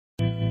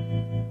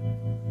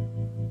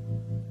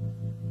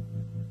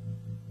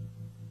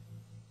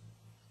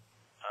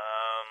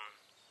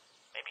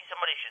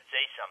somebody should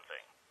say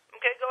something.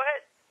 Okay, go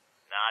ahead.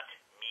 Not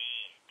me,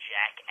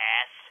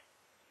 jackass.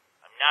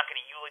 I'm not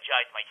gonna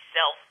eulogize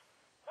myself.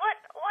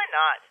 What? Why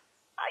not?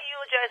 I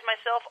eulogize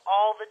myself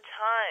all the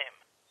time.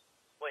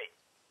 Wait.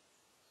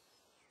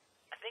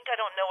 I think I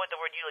don't know what the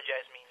word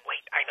eulogize means.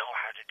 Wait, I know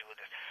how to do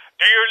this.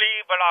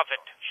 Dearly beloved,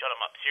 Shut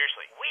him up,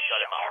 seriously. we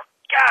Shut him are up.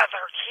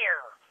 gathered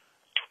here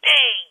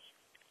today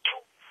to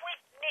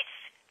witness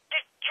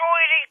the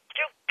joining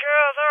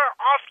together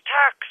of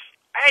tax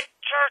and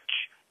church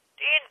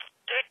in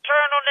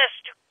eternalness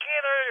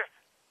together.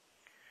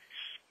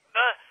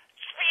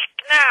 Speak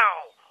now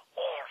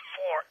or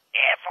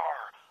forever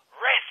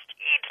rest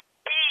in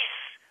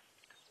peace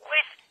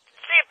with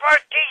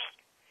liberty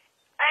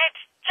and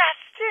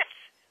justice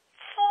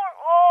for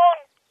all.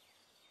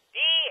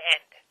 The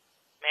end.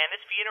 Man,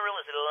 this funeral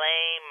is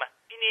lame.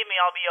 If you need me,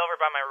 I'll be over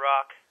by my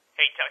rock.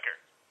 Hey, Tucker,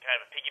 can I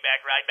have a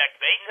piggyback ride back to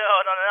base?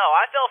 No.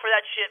 I fell for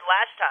that shit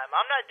last time.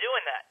 I'm not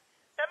doing that.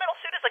 That metal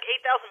suit is like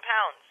 8,000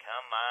 pounds.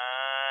 Come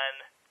on.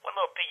 One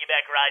little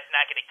piggyback ride's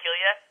not gonna kill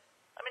you.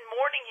 I'm in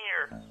mourning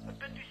here. I've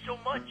been through so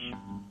much.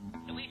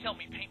 At least help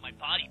me paint my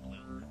body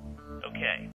blue. Okay.